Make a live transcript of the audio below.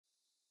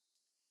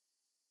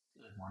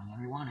Morning,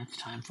 everyone. It's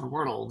time for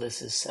Wordle. This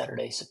is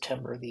Saturday,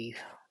 September the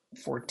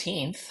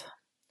 14th.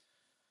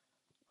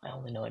 I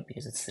only know it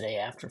because it's the day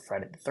after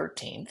Friday the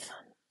 13th.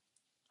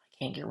 I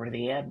can't get rid of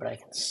the ad, but I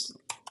can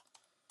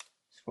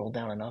scroll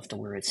down enough to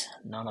where it's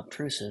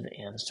non-obtrusive,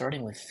 and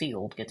starting with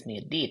field gets me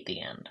a D at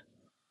the end.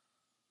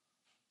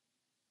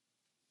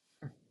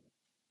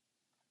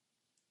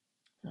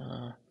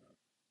 Uh,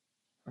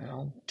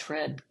 well,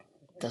 tread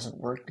doesn't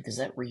work because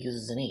that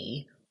reuses an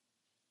E.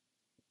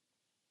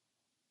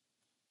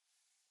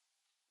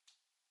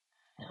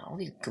 Now, all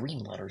these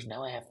green letters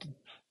now I have to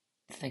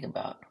think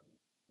about.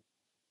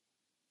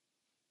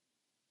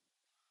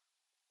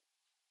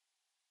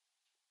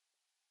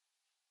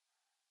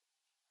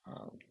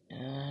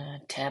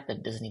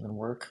 Tapid doesn't even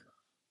work,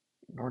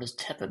 nor does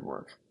tepid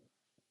work.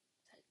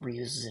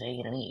 Reuses an A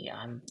and an E.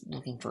 I'm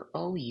looking for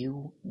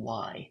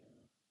O-U-Y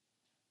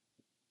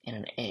and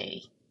an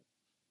A.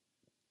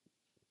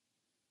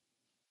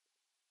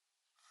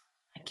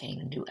 I can't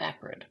even do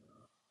acrid.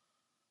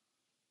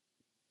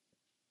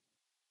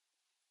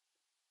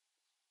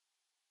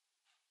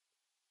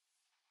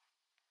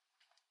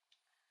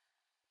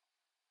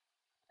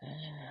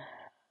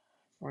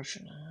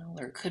 Fortunately,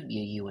 there could be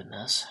a U in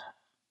this,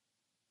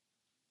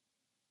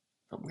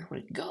 but where would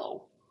it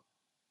go?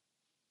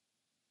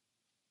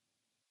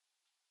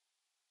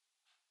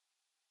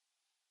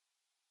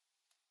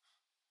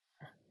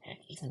 Heck,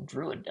 even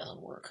Druid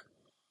doesn't work.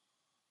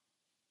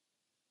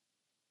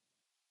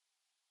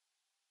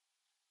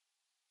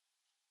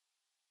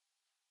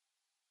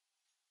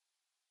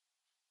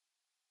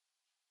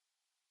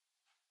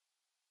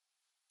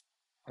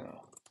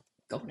 Oh,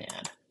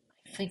 gonad.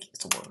 I think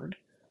it's a word.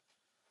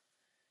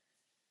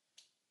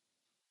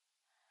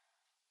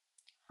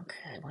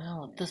 Okay,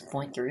 well, at this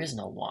point, there is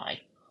no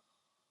Y.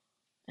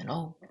 And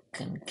O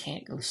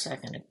can't go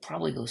second. It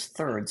probably goes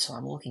third, so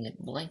I'm looking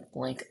at blank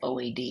blank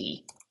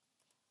OAD.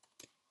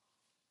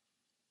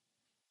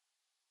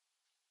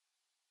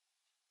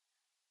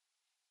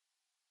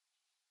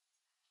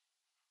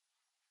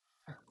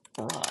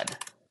 Broad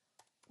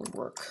would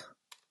work.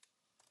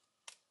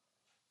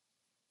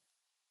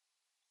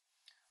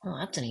 Well,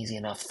 that's an easy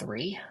enough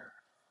three.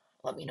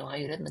 Let me know how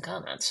you did in the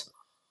comments.